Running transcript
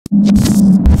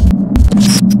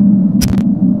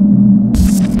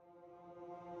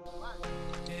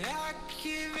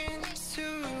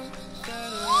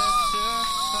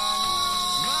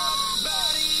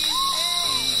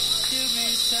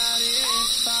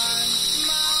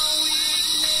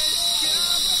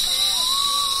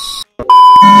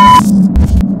Hello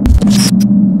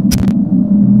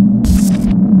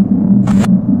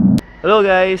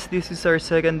guys, this is our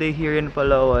second day here in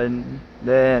Palawan.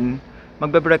 Then,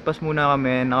 magbe-breakfast muna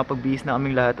kami. Nakapag-bihis na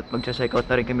kaming lahat at mag-check out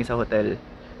na rin kami sa hotel.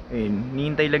 Ayun,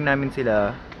 hinihintay lang namin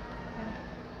sila.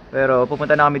 Pero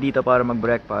pupunta na kami dito para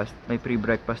mag-breakfast. May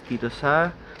pre-breakfast dito sa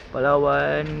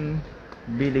Palawan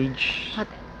Village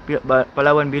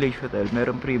Palawan Village Hotel.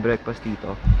 Merong pre-breakfast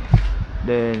dito.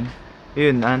 Then,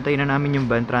 yun, aantayin na namin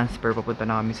yung van transfer. Papunta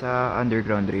na kami sa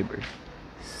underground river.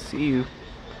 See you!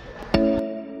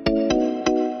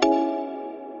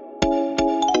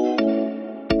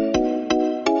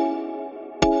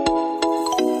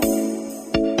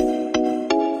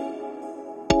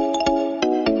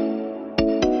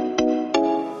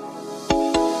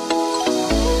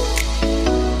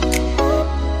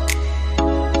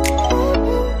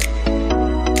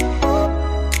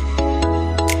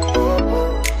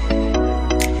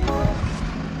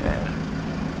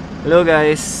 Hello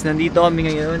guys, nandito kami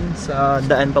ngayon sa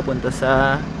daan papunta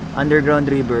sa underground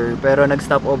river, pero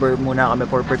nag-stop over muna kami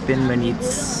for 15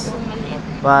 minutes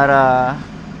para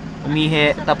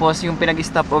umihi. Tapos yung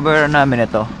pinag-stop over namin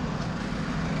ito,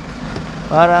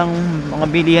 parang mga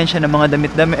bilihan siya ng mga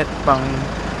damit-damit pang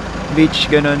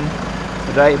beach, ganun,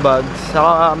 dry bags,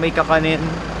 saka may kakanin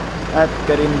at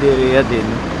karinderya din.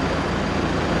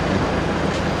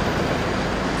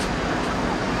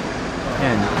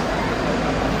 Yan,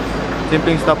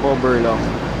 simpleng stopover lang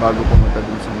bago pumunta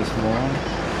dun sa mismong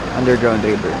underground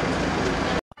river.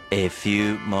 A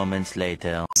few moments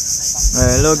later.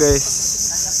 Hello guys,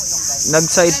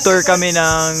 nag-side tour kami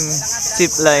ng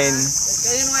zipline.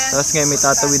 Tapos ngayon may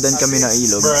tatawidan kami na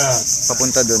ilog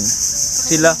papunta dun.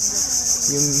 Sila,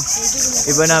 yung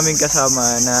iba namin kasama,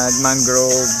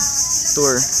 nag-mangrove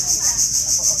tour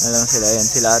na lang sila. Yan,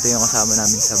 sila ate yung kasama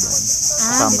namin sa van.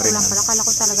 Kasama rin namin. Akala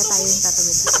ko talaga tayo yung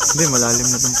tatawid. Hindi, malalim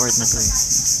na tong part na to eh.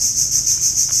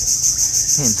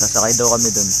 Yan, sasakay daw kami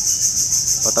dun.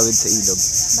 Patawid sa ilog.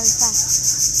 Balsa.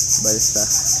 Balsa.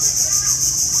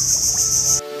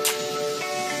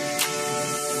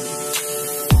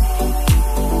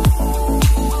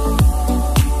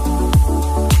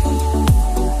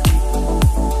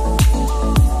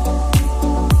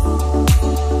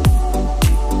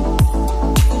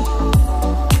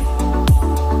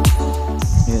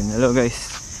 Hello guys,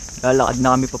 lalakad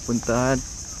na kami papunta.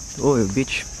 Oh,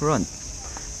 beach front.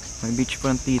 May beach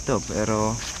front dito,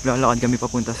 pero lalakad kami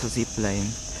papunta sa zipline.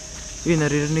 Yun,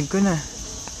 naririnig ko na.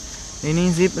 Yun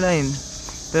yung zipline.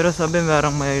 Pero sabi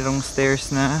mayroong stairs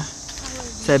na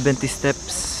 70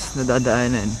 steps na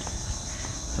dadaanan.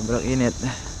 Sobrang init.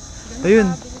 Ayun,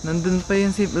 nandun pa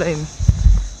yung zipline.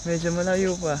 Medyo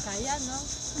malayo pa. Kaya no?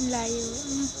 Ang layo.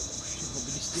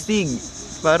 Stig,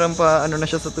 parang pa ano na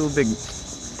siya sa tubig.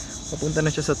 Papunta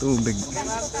na siya sa tubig.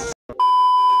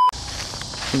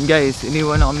 And guys,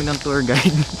 iniwan na kami ng tour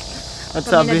guide. At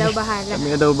sabi, kami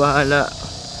na daw bahala.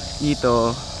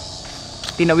 Dito,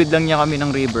 tinawid lang niya kami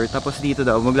ng river. Tapos dito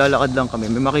daw, maglalakad lang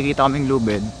kami. May makikita kaming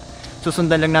lubid.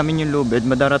 Susundan lang namin yung lubid.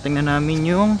 Madarating na namin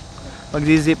yung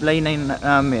magzi-zipline na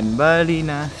namin. Bali,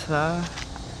 nasa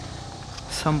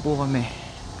 10 kami.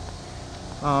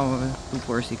 2, 4,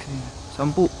 6,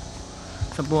 10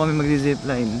 kami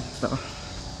magzi-zipline. So,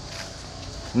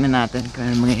 tingnan natin kung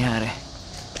ano mangyayari.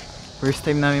 First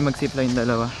time namin mag-zipline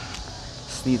dalawa.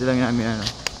 Tapos dito lang namin ano.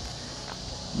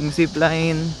 Yung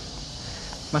zipline,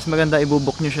 mas maganda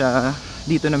ibubok nyo siya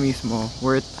dito na mismo.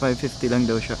 Worth 550 lang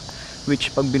daw siya.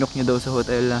 Which pag binok nyo daw sa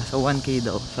hotel, sa 1K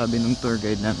daw, sabi nung tour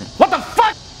guide namin. What the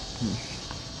fuck?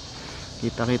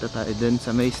 Kita-kita tayo dun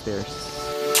sa may stairs.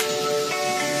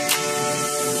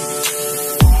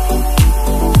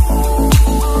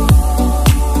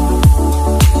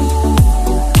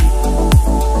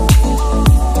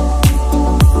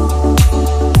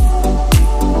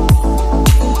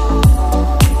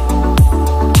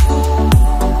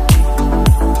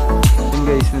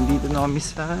 Kami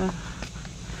sa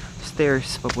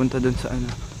stairs papunta dun sa ano,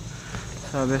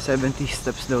 sabi 70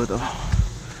 steps daw to.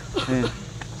 Ayan.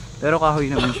 Pero kahoy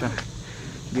naman siya,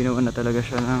 ginawa na talaga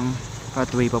siya ng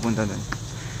pathway papunta dun,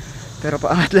 pero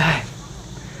paangat lahat,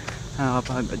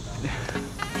 nakakapagod.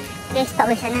 Guys,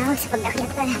 pawisan na ako sa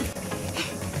pag-akyat pa lang.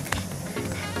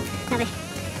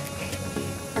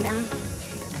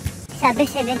 Sabi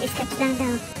 70 steps lang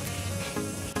daw,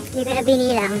 hindi ko na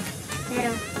binilang,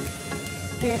 pero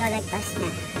nagpas na.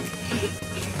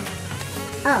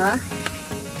 Oo.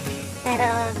 Pero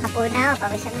hapon na ako,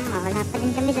 pawisan na ako. Wala pa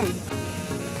din kami dun.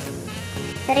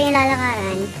 Pero yung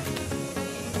lalakaran,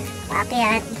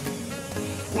 paakyat,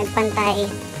 nagpantay,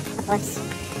 tapos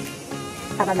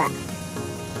pababa.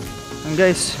 And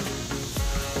guys,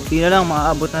 Di na lang,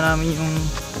 maaabot na namin yung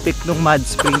peak ng mud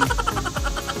spring.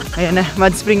 Ayan na,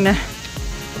 mud spring na.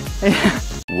 Ayan.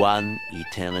 One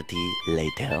eternity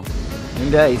later.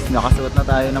 Yun guys, nakasuot na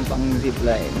tayo ng pang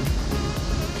zipline.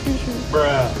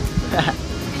 Bruh.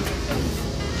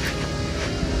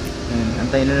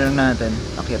 Antayin na lang natin.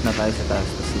 Akyat na tayo sa taas,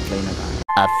 tapos zipline na tayo.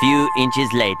 A few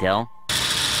inches later.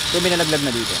 Kung may nalaglag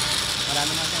na dito.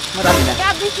 Marami na.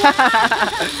 Grabe siya.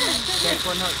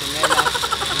 Telepono, tingala.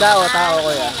 Tao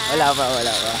kuya. Wala pa.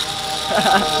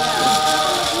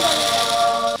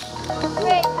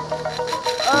 Wait.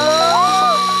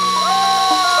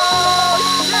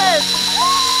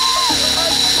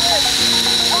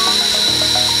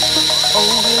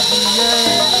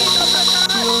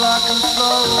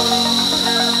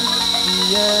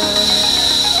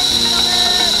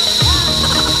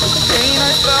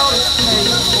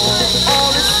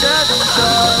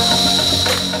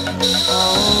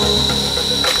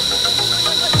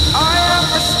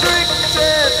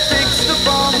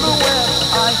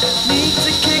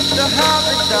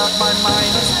 My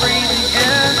mind is breathing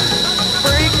in.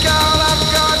 Break out, I've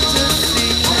got to see.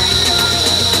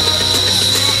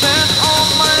 Spent all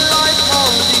my life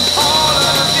holding all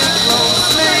of it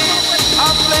closely. I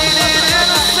played it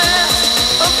innocent,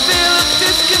 a feel of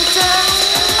discontent.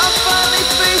 I'm finally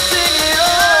facing it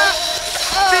all.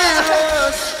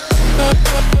 Fearless.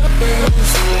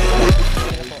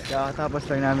 Kakatapos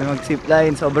lang namin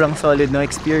mag-zipline. Sobrang solid no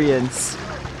experience.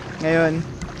 Ngayon,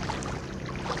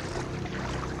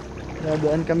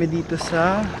 dadaan kami dito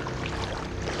sa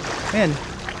ayan,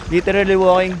 literally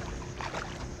walking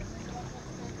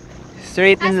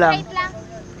straight in lang. Straight lang.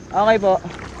 Okay po.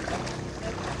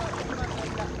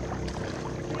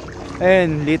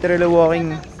 Ayan, literally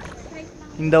walking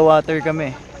in the water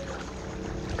kami.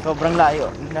 Sobrang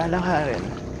layo, lalakarin.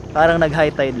 Parang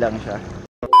nag-high tide lang siya.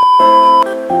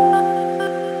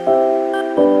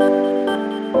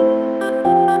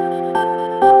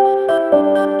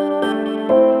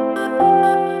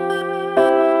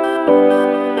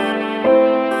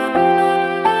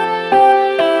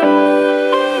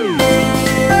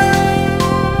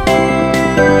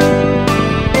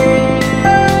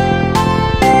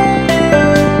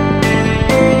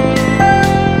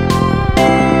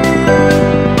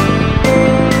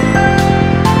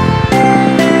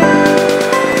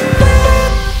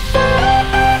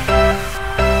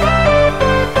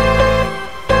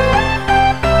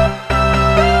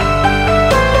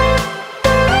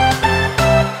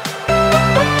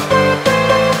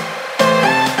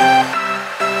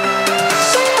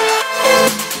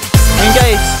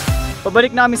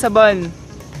 Pabalik na kami sa van.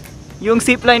 Yung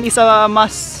zipline is a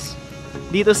must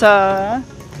dito sa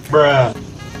Bruh.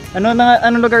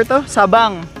 ano lugar to?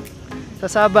 Sabang.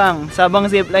 Sa Sabang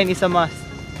zipline is a must.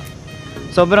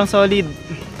 Sobrang solid.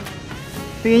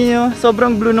 Tingnan nyo,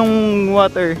 sobrang blue nung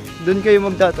water. Doon kayo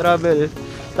magta-travel.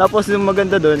 Tapos yung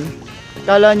maganda doon,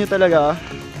 kala nyo talaga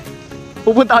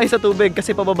pupunta kayo sa tubig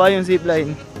kasi pababa yung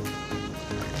zipline.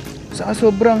 Saka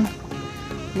sobrang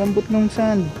lambot ng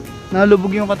sand.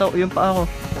 Nalubog yung paa ko.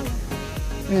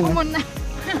 Kumon na.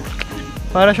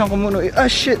 Para siyang kumuno. Ah,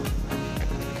 shit!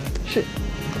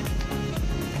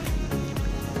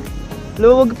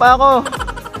 Lubog pa ako!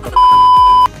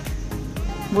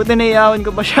 Buti naiahon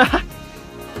ko pa siya.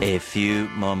 A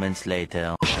few moments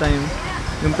later. This time,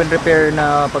 yung pan-repair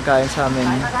na pagkain sa amin,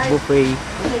 buffet.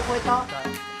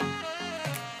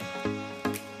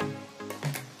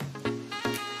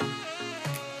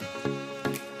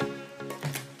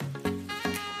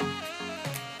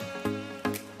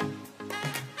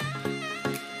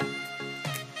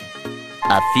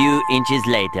 A few inches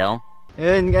later.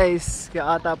 Ayun guys,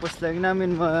 kakatapos lang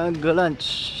namin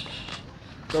mag-lunch.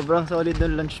 Sobrang solid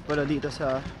ng lunch pala dito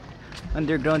sa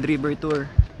underground river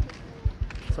tour.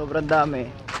 Sobrang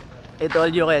dami. Ito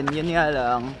all you can, yun nga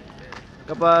lang.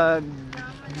 Kapag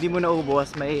hindi mo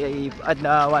naubos, may add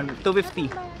na 250.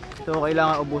 So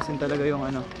kailangan ubusin talaga yung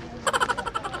ano.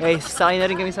 Guys, sakay na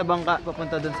rin kami sa bangka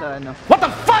papunta dun sa ano. What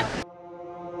the fuck?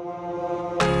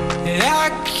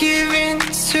 I give in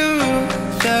to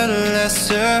the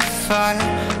lesser fight.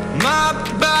 My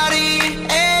body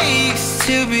aches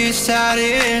to be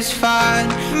satisfied.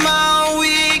 My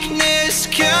weakness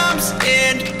comes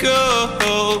and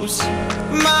goes.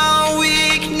 My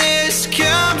weakness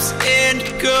comes and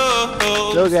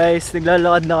goes. Hello guys,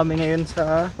 naglalakad na kami ngayon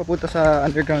sa papunta sa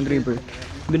underground river.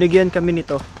 Binigyan kami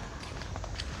nito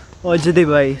audio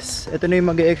device. Ito na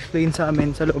yung mag-e-explain sa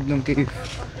amin sa loob ng cave.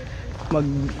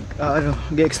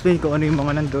 Mag-explain kung ano yung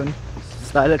mga nandun.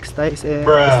 Stalactites and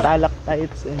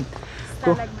stalactites and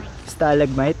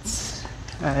stalagmites.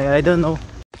 I don't know.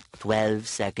 12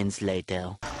 seconds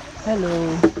later. Hello.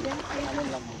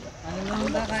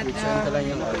 Switch on ko lang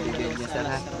yung audio guide niya sir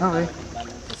ha. Okay.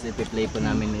 Tapos ipi-play po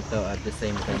namin ito at the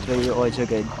same time. So yung audio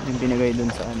guide, yung binigay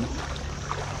dun sa ano.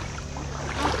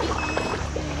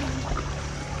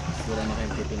 Wala na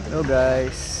kayong pipindot. Hello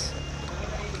guys.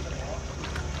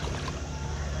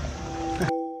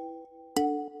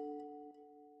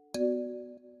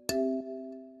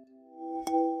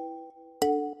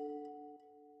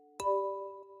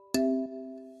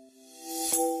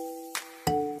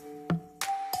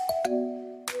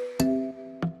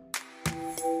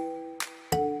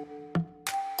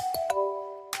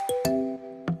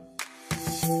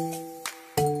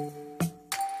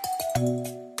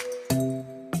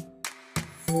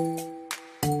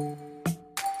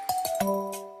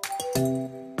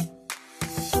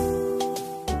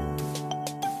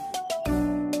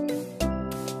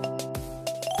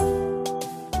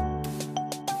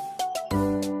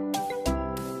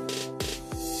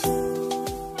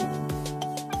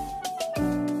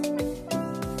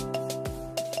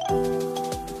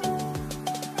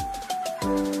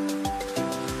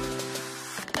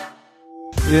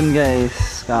 Yun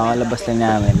guys, kakalabas lang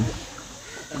namin.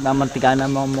 Namantika na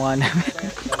mga mukha namin.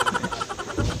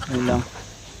 Ayun lang.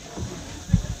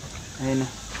 Ayun na.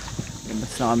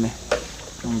 Labas na kami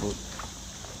ng boat.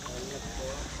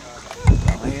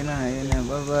 Ayun na.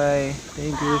 Bye bye.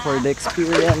 Thank you for the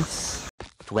experience.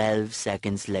 12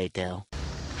 seconds later.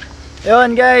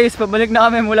 Yun guys, pabalik na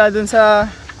kami mula dun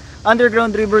sa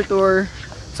underground river tour.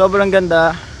 Sobrang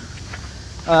ganda.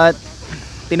 At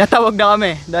tinatawag na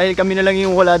kami dahil kami na lang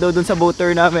yung wala daw dun sa boat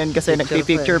tour namin kasi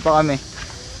nagpipicture pa kami.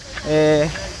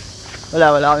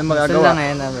 Wala kaming magagawa.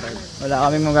 Wala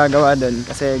kaming magagawa dun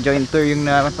kasi joint tour yung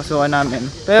napasukan namin.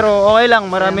 Pero okay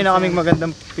lang, marami na kaming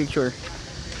magandang picture.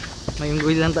 May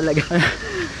unggoy lang talaga.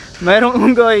 Mayroong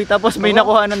unggoy, tapos may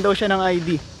nakuhanan daw siya ng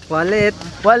ID. Wallet.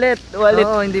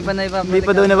 Oo, hindi pa naibabalik. Hindi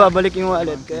pa daw nababalik yung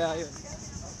wallet, kaya yun.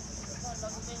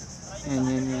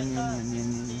 Yan.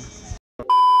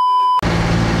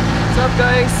 What's up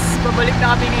guys? Pabalik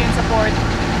na kami ngayon sa port.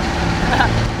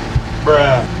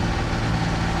 Bruh.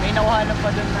 May nakuhanan pa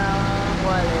dun na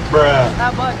wallet. Bruh.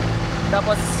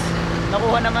 Tapos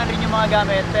nakuha naman rin yung mga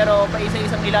gamit, pero pa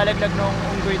isa-isang nilalaglag ng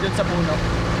unggoy dun sa puno.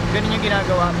 Ganun yung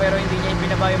ginagawa, pero hindi niya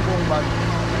ibinaba yung buong bag.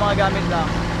 Yung mga gamit lang,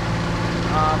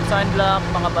 sunblock,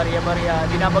 mga barya-barya,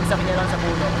 dinabagsak niya lang sa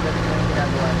puno. Ganun yung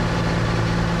ginagawa niya.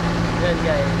 Yan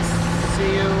guys,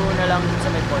 see you na lang sa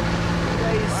may port.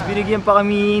 Guys, binigyan pa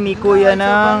kami ni Kuya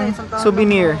ng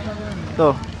souvenir.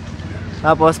 Ito.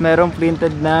 Tapos merong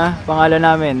printed na pangalan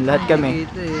namin, lahat kami.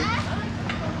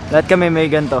 Lahat kami may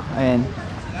ganito. Ayan.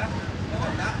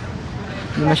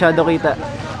 Hindi masyado kita.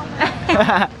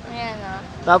 Ayan o.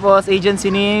 Tapos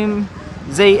agency name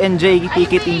Z&J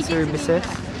Ticketing Services.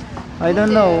 I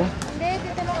don't know.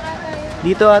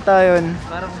 Dito ata yun.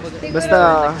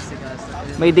 Basta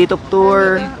may date of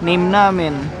tour, name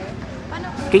namin.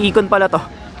 Kay Icon pala to.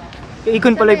 Kay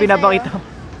Icon pala yung pinapakita.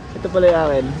 Ito pala yung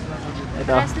akin.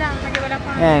 Ito.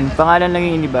 Ayan, pangalan lang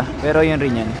yung iniba. Pero yun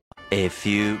rin yan. A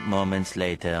few moments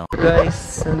later.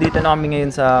 Guys, nandito na kami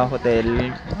ngayon sa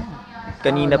hotel.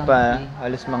 Kanina pa,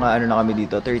 halos mga ano na kami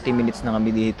dito. 30 minutes na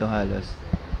kami dito halos.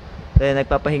 Then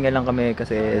nagpapahinga lang kami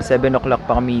kasi 7 o'clock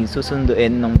pa kami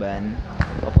susunduin ng van.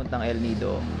 Papuntang El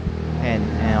Nido. Ayan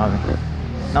kami.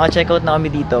 Naka-check out na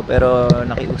kami dito pero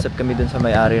nakiusap kami dun sa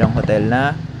may-ari ng hotel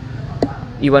na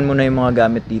iwan muna yung mga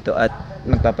gamit dito at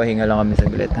magpapahinga lang kami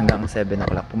saglit hanggang 7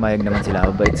 o'clock. Pumayag naman sila.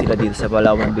 Mabait sila dito sa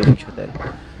Palawan Village Hotel.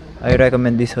 I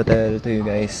recommend this hotel to you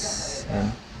guys.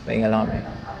 And pahinga lang kami.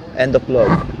 End of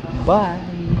vlog. Bye!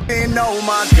 Oh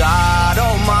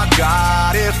my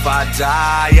God, if I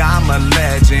die, I'm a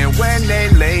legend. When they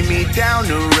lay me down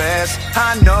to rest,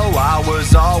 I